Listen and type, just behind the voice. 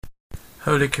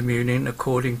Holy Communion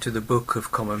according to the Book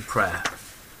of Common Prayer.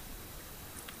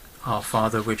 Our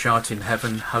Father, which art in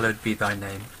heaven, hallowed be thy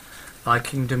name. Thy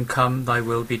kingdom come, thy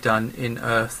will be done in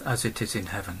earth as it is in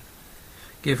heaven.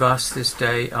 Give us this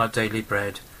day our daily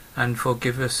bread, and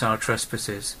forgive us our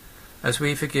trespasses, as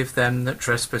we forgive them that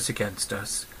trespass against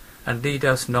us. And lead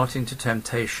us not into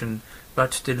temptation,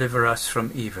 but deliver us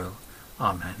from evil.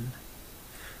 Amen.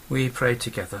 We pray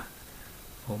together.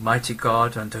 Almighty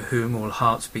God, unto whom all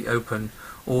hearts be open,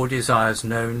 all desires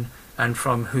known, and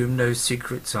from whom no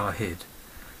secrets are hid,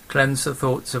 cleanse the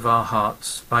thoughts of our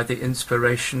hearts by the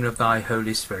inspiration of thy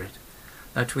Holy Spirit,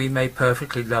 that we may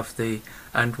perfectly love thee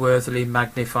and worthily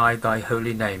magnify thy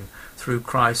holy name, through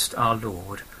Christ our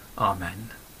Lord. Amen.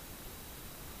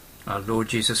 Our Lord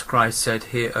Jesus Christ said,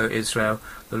 Hear, O Israel,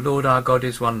 the Lord our God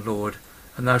is one Lord,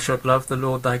 and thou shalt love the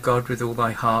Lord thy God with all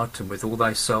thy heart, and with all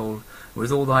thy soul,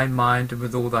 with all thy mind, and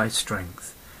with all thy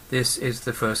strength. This is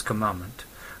the first commandment.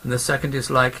 And the second is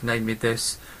like, namely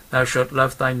this, Thou shalt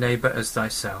love thy neighbour as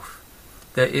thyself.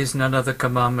 There is none other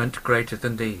commandment greater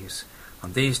than these.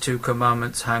 On these two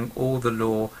commandments hang all the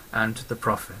law and the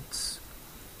prophets.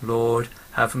 Lord,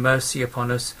 have mercy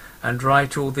upon us, and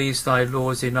write all these thy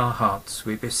laws in our hearts,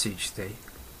 we beseech thee.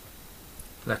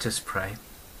 Let us pray.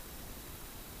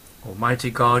 Almighty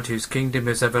God, whose kingdom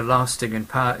is everlasting and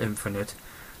power infinite,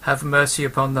 have mercy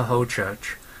upon the whole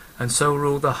Church, and so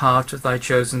rule the heart of thy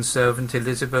chosen servant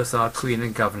Elizabeth, our Queen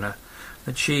and Governor,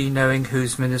 that she, knowing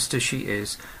whose minister she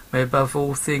is, may above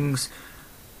all things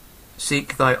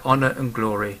seek thy honour and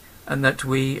glory, and that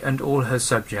we and all her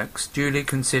subjects, duly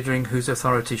considering whose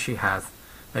authority she hath,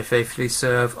 may faithfully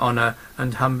serve, honour,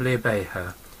 and humbly obey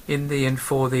her, in thee and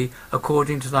for thee,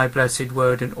 according to thy blessed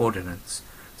word and ordinance,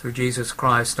 through Jesus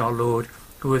Christ our Lord,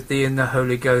 who with thee in the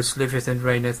Holy Ghost liveth and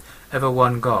reigneth, ever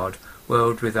one God,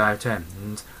 world without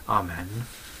end. Amen.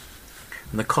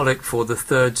 And the Collect for the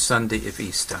third Sunday of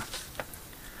Easter.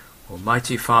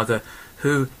 Almighty Father,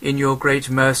 who in your great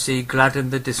mercy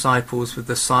gladdened the disciples with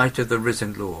the sight of the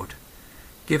risen Lord,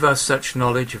 give us such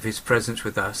knowledge of his presence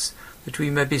with us, that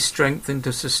we may be strengthened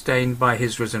and sustained by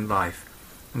his risen life,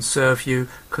 and serve you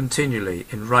continually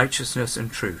in righteousness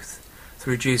and truth,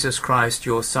 through Jesus Christ,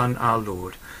 your Son, our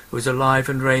Lord, who is alive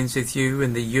and reigns with you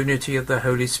in the unity of the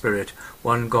Holy Spirit,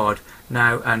 one God,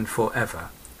 now and for ever.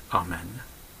 Amen.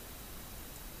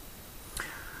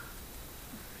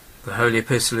 The Holy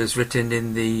Epistle is written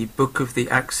in the book of the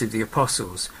Acts of the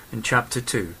Apostles, in chapter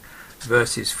 2,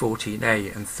 verses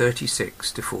 14a and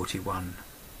 36 to 41.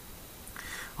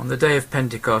 On the day of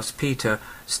Pentecost, Peter,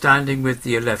 standing with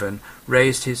the 11,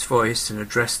 raised his voice and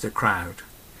addressed the crowd.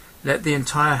 Let the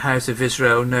entire house of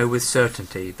Israel know with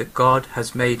certainty that God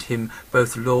has made him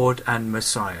both Lord and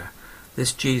Messiah,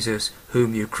 this Jesus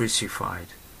whom you crucified.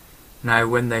 Now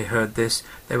when they heard this,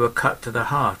 they were cut to the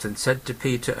heart, and said to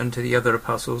Peter and to the other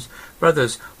apostles,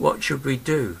 Brothers, what should we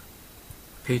do?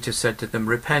 Peter said to them,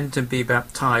 Repent and be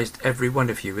baptized, every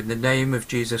one of you, in the name of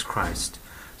Jesus Christ,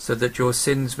 so that your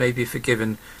sins may be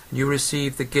forgiven, and you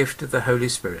receive the gift of the Holy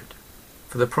Spirit.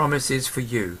 For the promise is for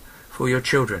you, for your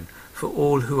children, for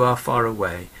all who are far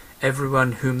away,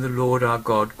 everyone whom the Lord our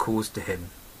God calls to him.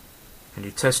 And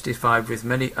he testified with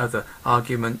many other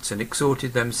arguments, and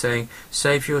exhorted them, saying,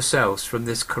 Save yourselves from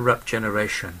this corrupt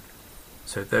generation.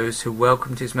 So those who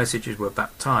welcomed his messages were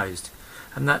baptized,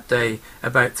 and that day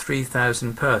about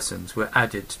 3,000 persons were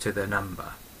added to their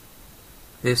number.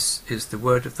 This is the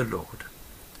word of the Lord.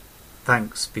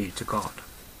 Thanks be to God.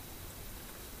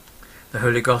 The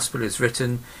Holy Gospel is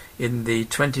written in the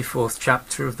 24th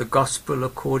chapter of the Gospel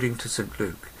according to St.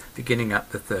 Luke, beginning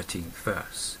at the 13th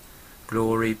verse.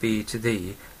 Glory be to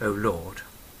thee, O Lord.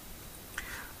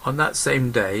 On that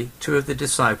same day, 2 of the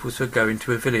disciples were going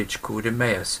to a village called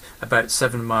Emmaus, about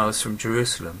 7 miles from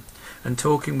Jerusalem, and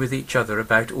talking with each other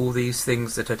about all these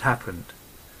things that had happened.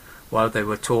 While they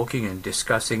were talking and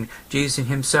discussing, Jesus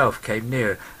himself came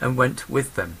near and went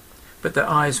with them, but their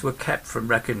eyes were kept from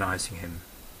recognizing him.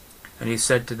 And he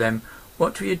said to them,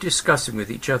 What were you discussing with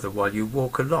each other while you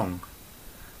walk along?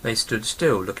 They stood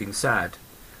still, looking sad.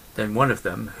 Then one of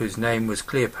them, whose name was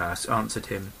Cleopas, answered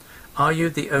him, Are you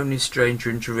the only stranger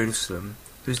in Jerusalem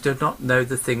who does not know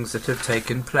the things that have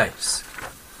taken place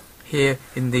here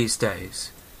in these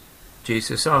days?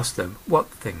 Jesus asked them, What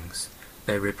things?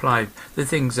 They replied, The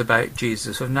things about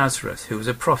Jesus of Nazareth, who was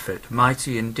a prophet,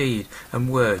 mighty in deed and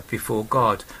word before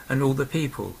God and all the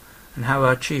people, and how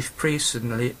our chief priests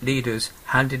and leaders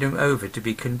handed him over to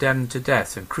be condemned to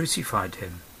death and crucified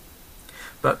him.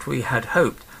 But we had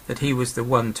hoped that he was the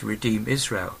one to redeem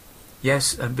Israel.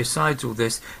 Yes, and besides all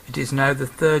this, it is now the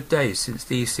 3rd day since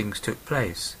these things took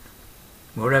place.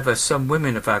 Moreover, some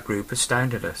women of our group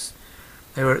astounded us.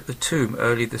 They were at the tomb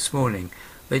early this morning.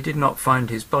 They did not find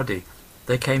his body.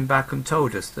 They came back and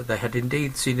told us that they had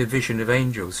indeed seen a vision of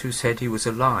angels who said he was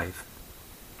alive.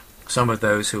 Some of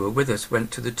those who were with us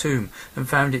went to the tomb and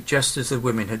found it just as the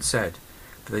women had said,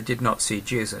 but they did not see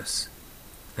Jesus.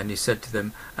 Then he said to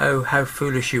them, "Oh, how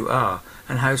foolish you are,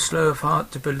 and how slow of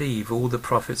heart to believe all the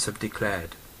prophets have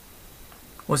declared.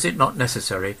 Was it not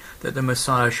necessary that the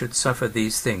Messiah should suffer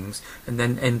these things and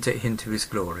then enter into his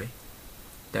glory?"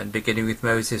 Then, beginning with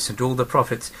Moses and all the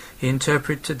prophets, he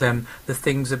interpreted to them the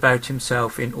things about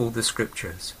himself in all the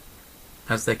scriptures.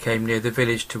 As they came near the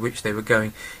village to which they were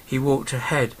going, he walked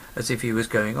ahead as if he was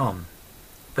going on.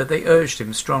 But they urged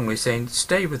him strongly, saying,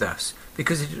 "Stay with us,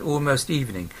 because it is almost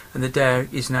evening, and the day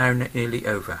is now nearly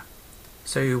over."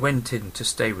 So he went in to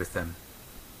stay with them.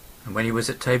 And when he was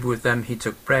at table with them, he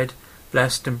took bread,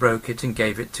 blessed and broke it, and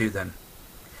gave it to them.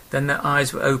 Then their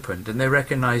eyes were opened, and they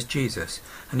recognized Jesus,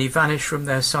 and he vanished from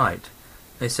their sight.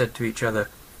 They said to each other,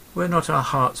 "Were not our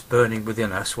hearts burning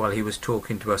within us while he was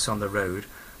talking to us on the road,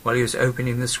 while he was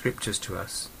opening the scriptures to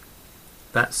us?"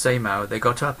 That same hour they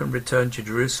got up and returned to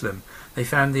Jerusalem. They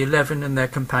found the 11 and their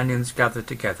companions gathered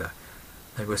together.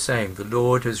 They were saying, "The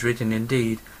Lord has risen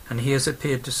indeed, and he has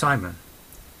appeared to Simon."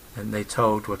 Then they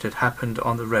told what had happened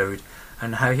on the road,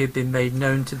 and how he had been made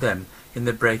known to them in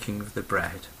the breaking of the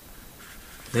bread.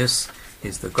 This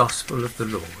is the gospel of the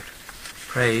Lord.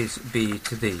 Praise be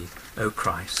to thee, O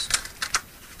Christ.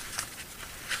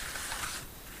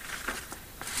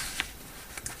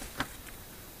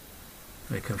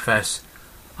 We confess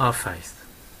our faith.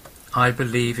 I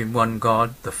believe in one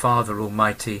God, the Father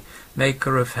Almighty,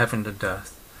 maker of heaven and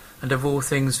earth, and of all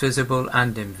things visible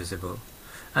and invisible,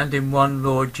 and in one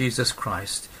Lord Jesus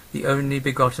Christ, the only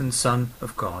begotten Son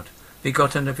of God,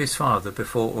 begotten of his Father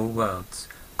before all worlds,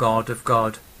 God of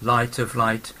God, light of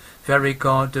light, very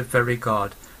God of very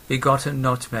God, begotten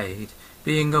not made,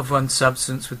 being of one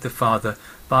substance with the Father,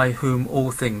 by whom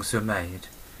all things were made,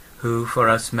 who for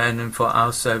us men and for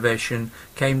our salvation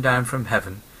came down from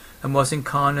heaven, and was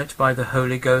incarnate by the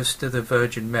Holy Ghost of the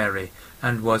Virgin Mary,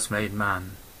 and was made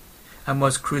man, and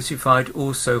was crucified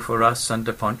also for us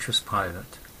under Pontius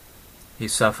Pilate. He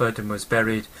suffered and was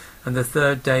buried, and the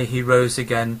third day he rose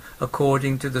again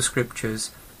according to the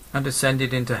Scriptures, and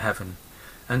ascended into heaven,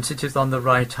 and sitteth on the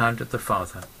right hand of the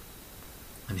Father.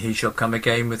 And he shall come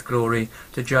again with glory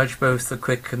to judge both the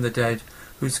quick and the dead,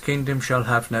 whose kingdom shall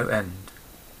have no end.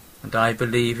 And I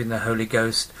believe in the Holy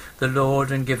Ghost, the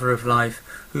Lord and giver of life,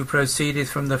 who proceedeth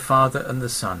from the Father and the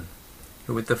Son,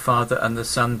 who with the Father and the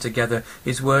Son together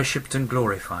is worshipped and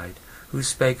glorified, who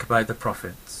spake by the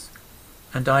prophets.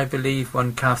 And I believe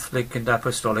one Catholic and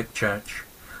Apostolic Church.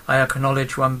 I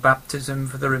acknowledge one baptism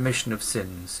for the remission of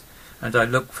sins, and I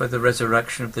look for the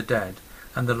resurrection of the dead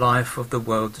and the life of the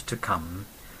world to come.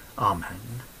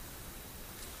 Amen.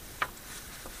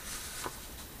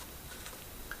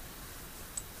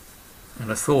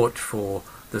 And a thought for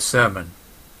the sermon.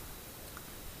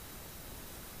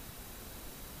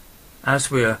 As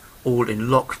we are all in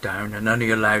lockdown and only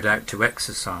allowed out to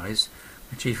exercise,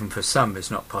 which even for some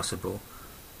is not possible,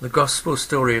 the gospel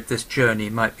story of this journey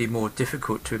might be more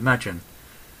difficult to imagine,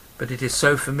 but it is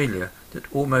so familiar that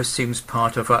it almost seems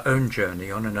part of our own journey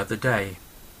on another day.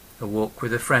 A walk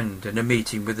with a friend and a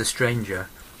meeting with a stranger,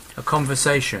 a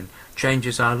conversation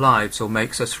changes our lives or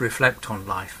makes us reflect on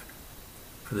life.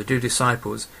 For the 2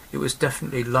 disciples, it was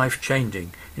definitely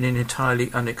life-changing in an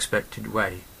entirely unexpected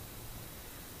way.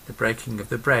 The breaking of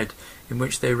the bread, in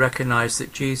which they recognise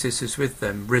that Jesus is with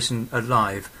them, risen,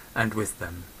 alive, and with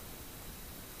them.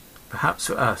 Perhaps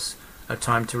for us, a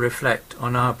time to reflect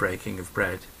on our breaking of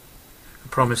bread, a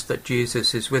promise that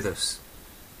Jesus is with us,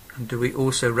 and do we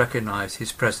also recognise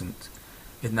his presence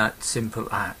in that simple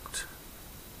act?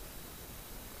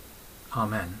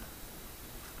 Amen.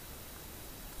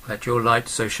 Let your light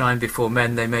so shine before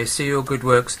men they may see your good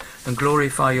works and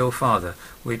glorify your Father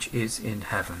which is in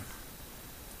heaven.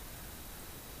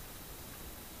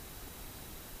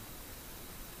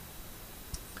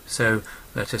 So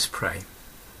let us pray.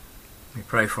 We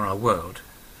pray for our world.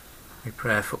 We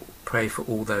pray for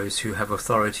all those who have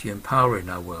authority and power in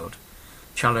our world,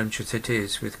 challenged as it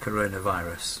is with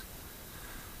coronavirus.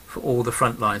 For all the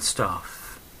frontline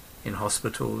staff, in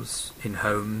hospitals, in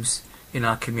homes, in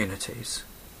our communities.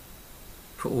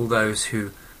 For all those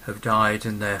who have died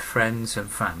and their friends and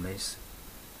families,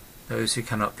 those who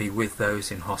cannot be with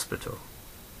those in hospital,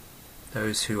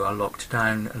 those who are locked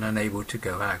down and unable to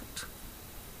go out.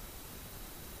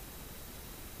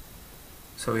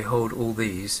 So we hold all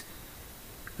these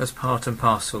as part and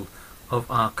parcel of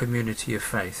our community of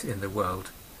faith in the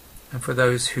world, and for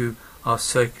those who are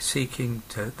seeking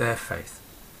to their faith.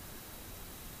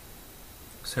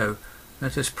 So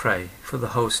let us pray for the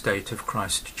whole state of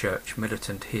Christ Church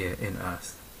militant here in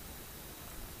earth.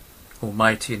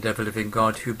 Almighty and ever-living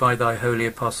God, who by thy holy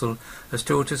apostle has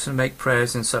taught us to make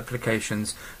prayers and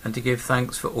supplications and to give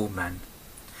thanks for all men,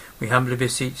 we humbly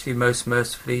beseech thee most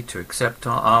mercifully to accept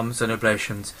our alms and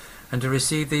oblations, and to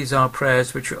receive these our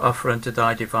prayers which we offer unto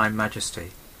thy divine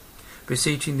majesty,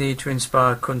 beseeching thee to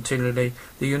inspire continually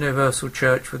the universal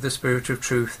church with the spirit of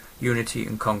truth, unity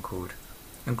and concord,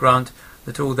 and grant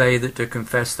that all they that do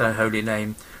confess thy holy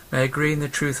name may agree in the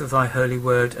truth of thy holy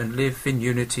word and live in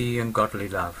unity and godly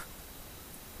love.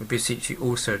 We beseech thee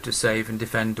also to save and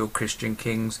defend all Christian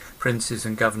kings, princes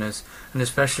and governors, and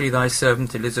especially thy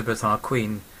servant Elizabeth our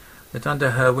Queen, that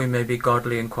under her we may be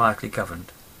godly and quietly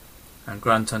governed. And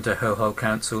grant unto her whole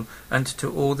council, and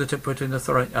to all that are put in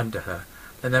authority under her,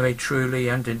 that they may truly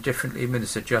and indifferently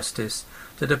minister justice,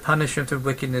 to the punishment of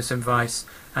wickedness and vice,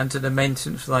 and to the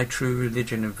maintenance of thy true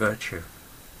religion and virtue.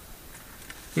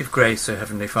 Give grace, O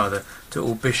Heavenly Father, to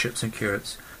all bishops and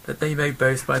curates, that they may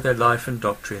both by their life and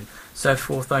doctrine set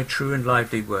forth thy true and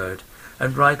lively word,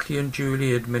 and rightly and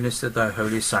duly administer thy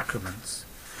holy sacraments.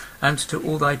 And to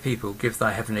all thy people give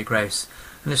thy heavenly grace,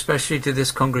 and especially to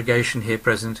this congregation here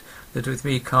present, that with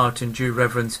meek heart and due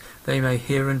reverence they may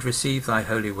hear and receive thy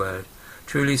holy word,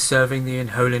 truly serving thee in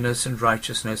holiness and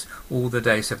righteousness all the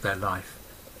days of their life.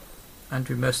 And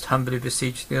we most humbly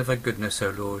beseech thee of thy goodness,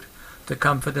 O Lord, to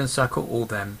comfort and succour all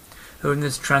them who in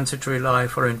this transitory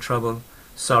life are in trouble,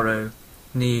 sorrow,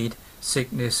 need,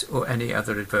 sickness, or any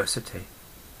other adversity.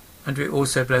 And we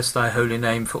also bless thy holy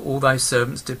name for all thy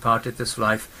servants departed this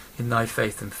life in thy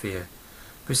faith and fear,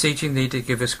 beseeching thee to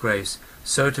give us grace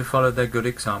so to follow their good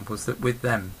examples, that with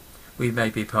them we may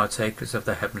be partakers of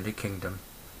the heavenly kingdom.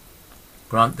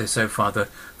 Grant this, O Father,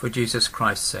 for Jesus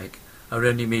Christ's sake, our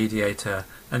only mediator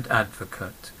and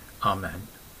advocate. Amen.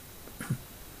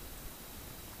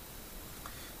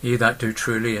 Ye that do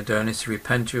truly and earnestly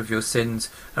repent you of your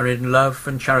sins, are in love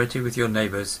and charity with your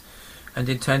neighbours, and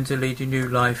intend to lead a new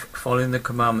life, following the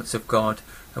commandments of God,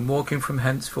 and walking from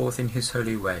henceforth in his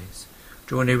holy ways,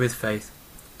 draw near with faith,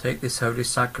 take this holy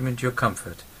sacrament to your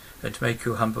comfort, and make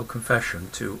your humble confession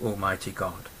to Almighty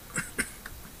God.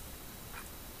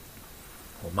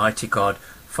 Almighty God,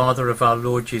 Father of our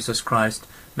Lord Jesus Christ,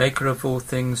 maker of all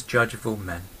things, judge of all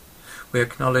men, we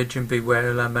acknowledge and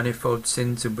bewail our manifold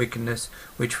sins and wickedness,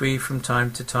 which we from time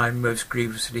to time most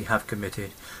grievously have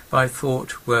committed, by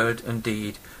thought, word, and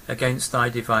deed, against thy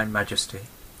divine majesty,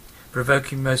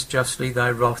 provoking most justly thy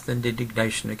wrath and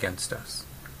indignation against us.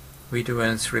 We do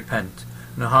earnestly repent,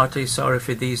 and are heartily sorry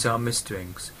for these our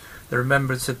misdoings. The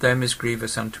remembrance of them is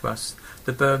grievous unto us,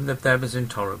 the burden of them is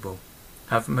intolerable.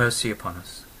 Have mercy upon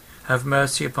us. Have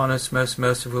mercy upon us, most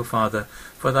merciful Father,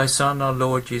 for thy Son, our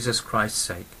Lord Jesus Christ's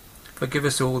sake. Forgive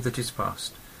us all that is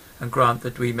past, and grant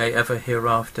that we may ever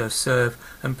hereafter serve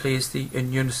and please thee in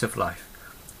newness of life,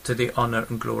 to the honour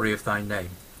and glory of thy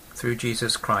name, through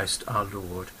Jesus Christ our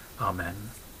Lord. Amen.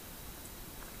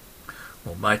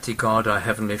 Almighty God, our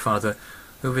Heavenly Father,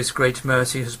 who with his great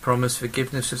mercy has promised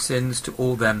forgiveness of sins to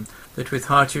all them that with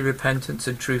hearty repentance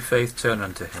and true faith turn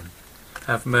unto him,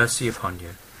 have mercy upon you,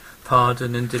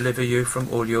 pardon and deliver you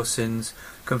from all your sins,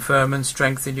 confirm and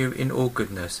strengthen you in all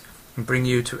goodness, and bring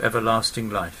you to everlasting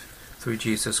life, through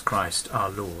Jesus Christ our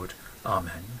Lord.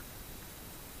 Amen.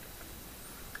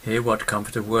 Hear what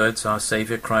comforting words our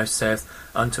Saviour Christ saith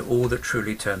unto all that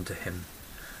truly turn to him.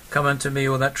 Come unto me,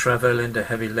 all that travail and are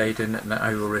heavy laden, and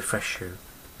I will refresh you.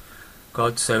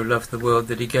 God so loved the world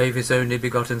that he gave his only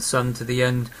begotten Son, to the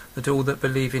end that all that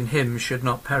believe in him should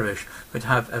not perish, but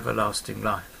have everlasting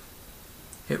life.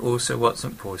 Hear also what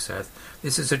St. Paul saith,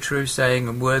 this is a true saying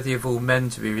and worthy of all men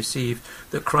to be received,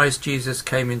 that Christ Jesus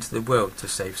came into the world to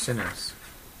save sinners.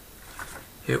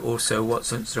 Hear also what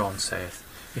St. John saith,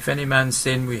 if any man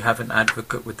sin, we have an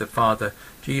advocate with the Father,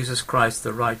 Jesus Christ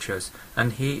the righteous,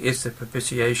 and he is the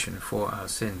propitiation for our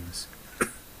sins.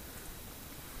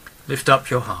 Lift up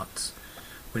your hearts.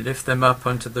 We lift them up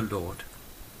unto the Lord.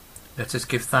 Let us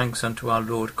give thanks unto our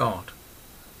Lord God.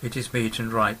 It is meet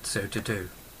and right so to do.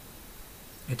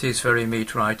 It is very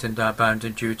meet, right, and our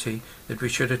bounden duty, that we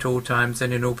should at all times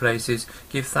and in all places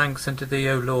give thanks unto thee,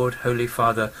 O Lord, Holy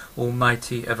Father,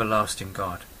 Almighty, everlasting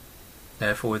God.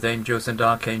 Therefore with angels and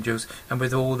archangels, and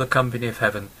with all the company of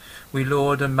heaven, we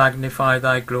laud and magnify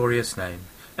thy glorious name,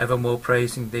 evermore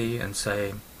praising thee, and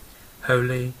saying,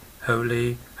 Holy,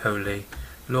 holy, holy,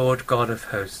 Lord God of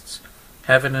hosts,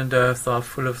 heaven and earth are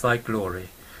full of thy glory.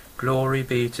 Glory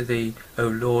be to thee, O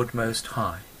Lord most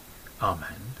high.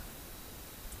 Amen.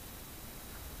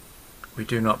 We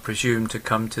do not presume to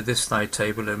come to this thy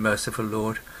table, O merciful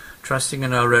Lord, trusting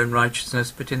in our own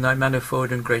righteousness, but in thy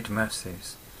manifold and great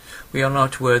mercies. We are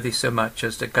not worthy so much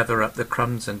as to gather up the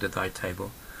crumbs under thy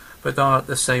table, but thou art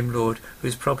the same Lord,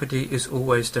 whose property is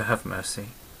always to have mercy.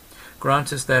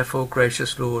 Grant us therefore,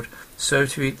 gracious Lord, so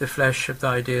to eat the flesh of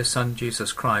thy dear Son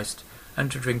Jesus Christ,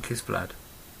 and to drink his blood,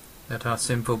 that our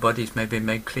sinful bodies may be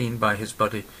made clean by his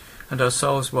body, and our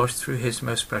souls washed through his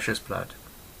most precious blood,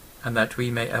 and that we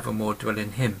may evermore dwell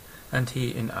in him, and he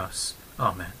in us.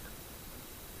 Amen.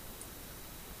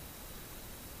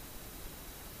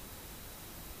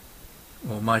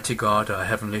 Almighty God, our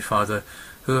heavenly Father,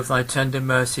 who of thy tender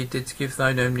mercy didst give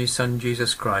thine only Son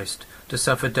Jesus Christ to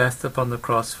suffer death upon the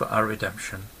cross for our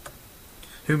redemption,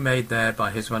 who made there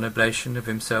by his one oblation of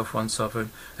himself one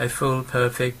sovereign a full,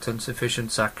 perfect, and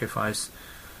sufficient sacrifice,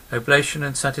 oblation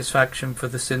and satisfaction for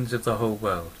the sins of the whole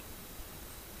world,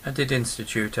 and did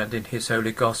institute and in his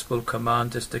holy gospel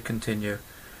command us to continue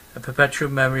a perpetual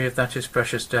memory of that his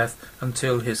precious death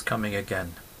until his coming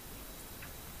again.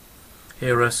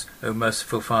 Hear us, O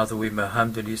merciful Father, we most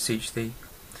humbly beseech thee,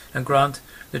 and grant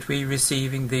that we,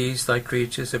 receiving these thy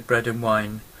creatures of bread and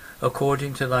wine,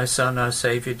 according to thy Son, our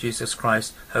Saviour, Jesus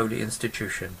Christ, holy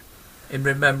institution, in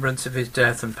remembrance of his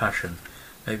death and passion,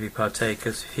 may be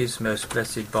partakers of his most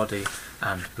blessed body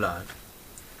and blood,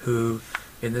 who,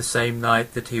 in the same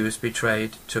night that he was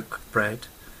betrayed, took bread,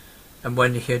 and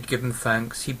when he had given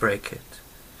thanks, he brake it,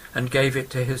 and gave it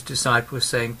to his disciples,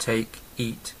 saying, Take,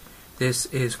 eat, this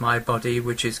is my body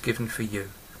which is given for you.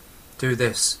 Do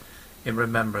this in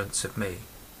remembrance of me.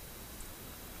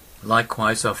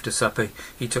 Likewise after supper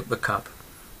he took the cup,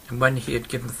 and when he had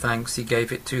given thanks he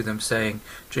gave it to them, saying,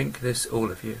 Drink this all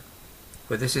of you,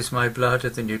 for this is my blood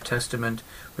of the New Testament,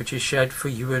 which is shed for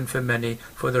you and for many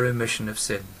for the remission of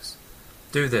sins.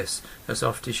 Do this as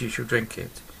oft as you shall drink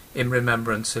it, in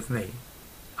remembrance of me.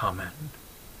 Amen.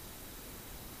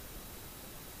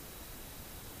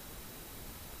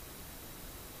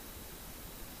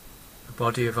 The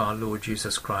body of our Lord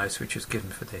Jesus Christ, which is given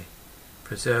for thee,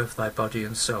 preserve thy body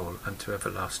and soul unto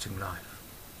everlasting life.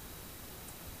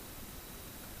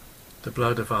 The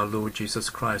blood of our Lord Jesus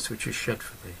Christ, which is shed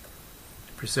for thee,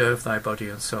 preserve thy body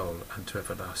and soul unto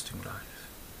everlasting life.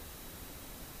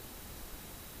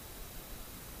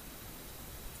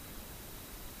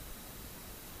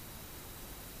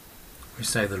 We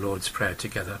say the Lord's Prayer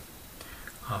together.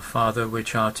 Our Father,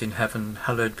 which art in heaven,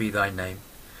 hallowed be thy name.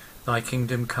 Thy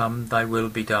kingdom come, thy will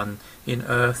be done, in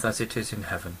earth as it is in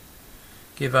heaven.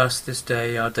 Give us this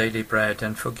day our daily bread,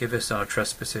 and forgive us our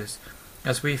trespasses,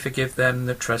 as we forgive them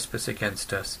that trespass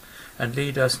against us. And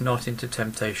lead us not into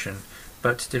temptation,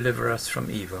 but deliver us from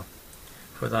evil.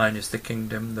 For thine is the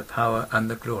kingdom, the power, and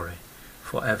the glory,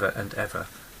 for ever and ever.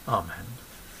 Amen.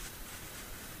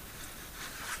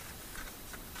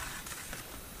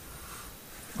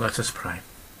 Let us pray.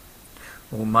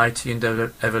 Almighty and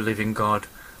ever-living God,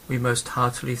 we most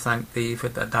heartily thank thee for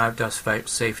that thou dost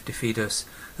vouchsafe to feed us,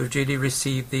 who duly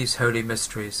receive these holy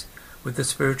mysteries, with the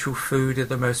spiritual food of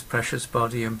the most precious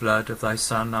body and blood of thy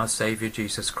Son, our Saviour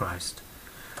Jesus Christ,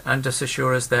 and dost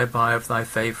assure us thereby of thy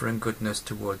favour and goodness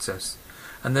towards us,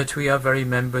 and that we are very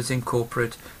members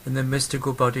incorporate in the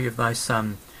mystical body of thy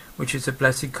Son, which is a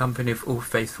blessed company of all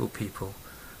faithful people,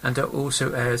 and are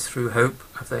also heirs through hope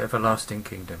of the everlasting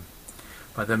kingdom,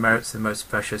 by the merits of the most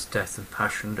precious death and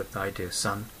passion of thy dear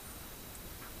Son.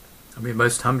 And we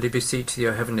most humbly beseech thee,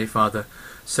 O Heavenly Father,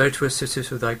 so to assist us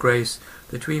with thy grace,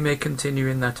 that we may continue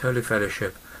in that holy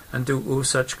fellowship, and do all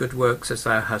such good works as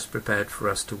thou hast prepared for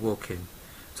us to walk in,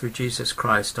 through Jesus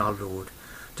Christ our Lord,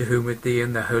 to whom with thee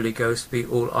and the Holy Ghost be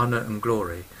all honour and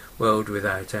glory, world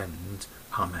without end.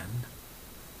 Amen.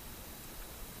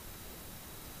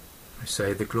 We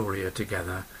say the Gloria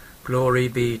together. Glory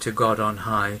be to God on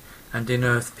high, and in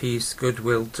earth peace,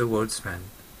 goodwill towards men.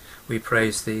 We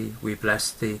praise thee, we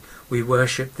bless thee, we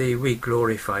worship thee, we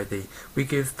glorify thee, we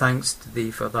give thanks to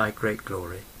thee for thy great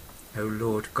glory. O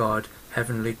Lord God,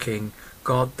 heavenly King,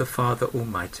 God the Father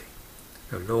Almighty,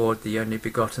 O Lord, the only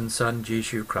begotten Son,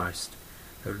 Jesus Christ,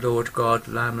 O Lord God,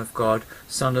 Lamb of God,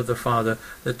 Son of the Father,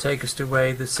 that takest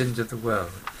away the sins of the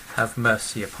world, have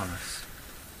mercy upon us.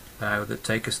 Thou that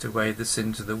takest away the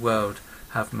sins of the world,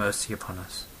 have mercy upon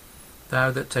us.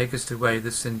 Thou that takest away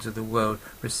the sins of the world,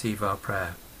 receive our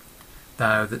prayer.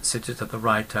 Thou that sittest at the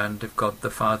right hand of God the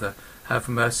Father, have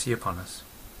mercy upon us.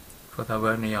 For thou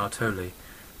only art holy,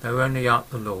 thou only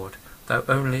art the Lord, thou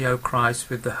only, O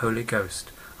Christ, with the Holy Ghost,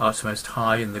 art most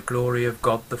high in the glory of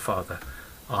God the Father.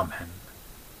 Amen.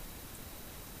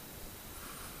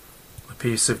 The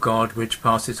peace of God, which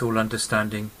passeth all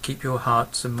understanding, keep your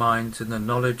hearts and minds in the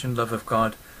knowledge and love of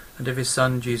God, and of his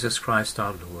Son, Jesus Christ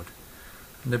our Lord.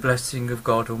 And the blessing of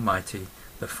God Almighty,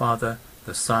 the Father,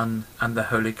 the Son, and the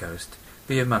Holy Ghost,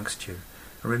 be amongst you,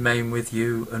 and remain with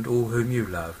you and all whom you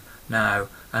love, now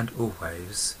and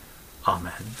always.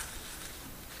 Amen.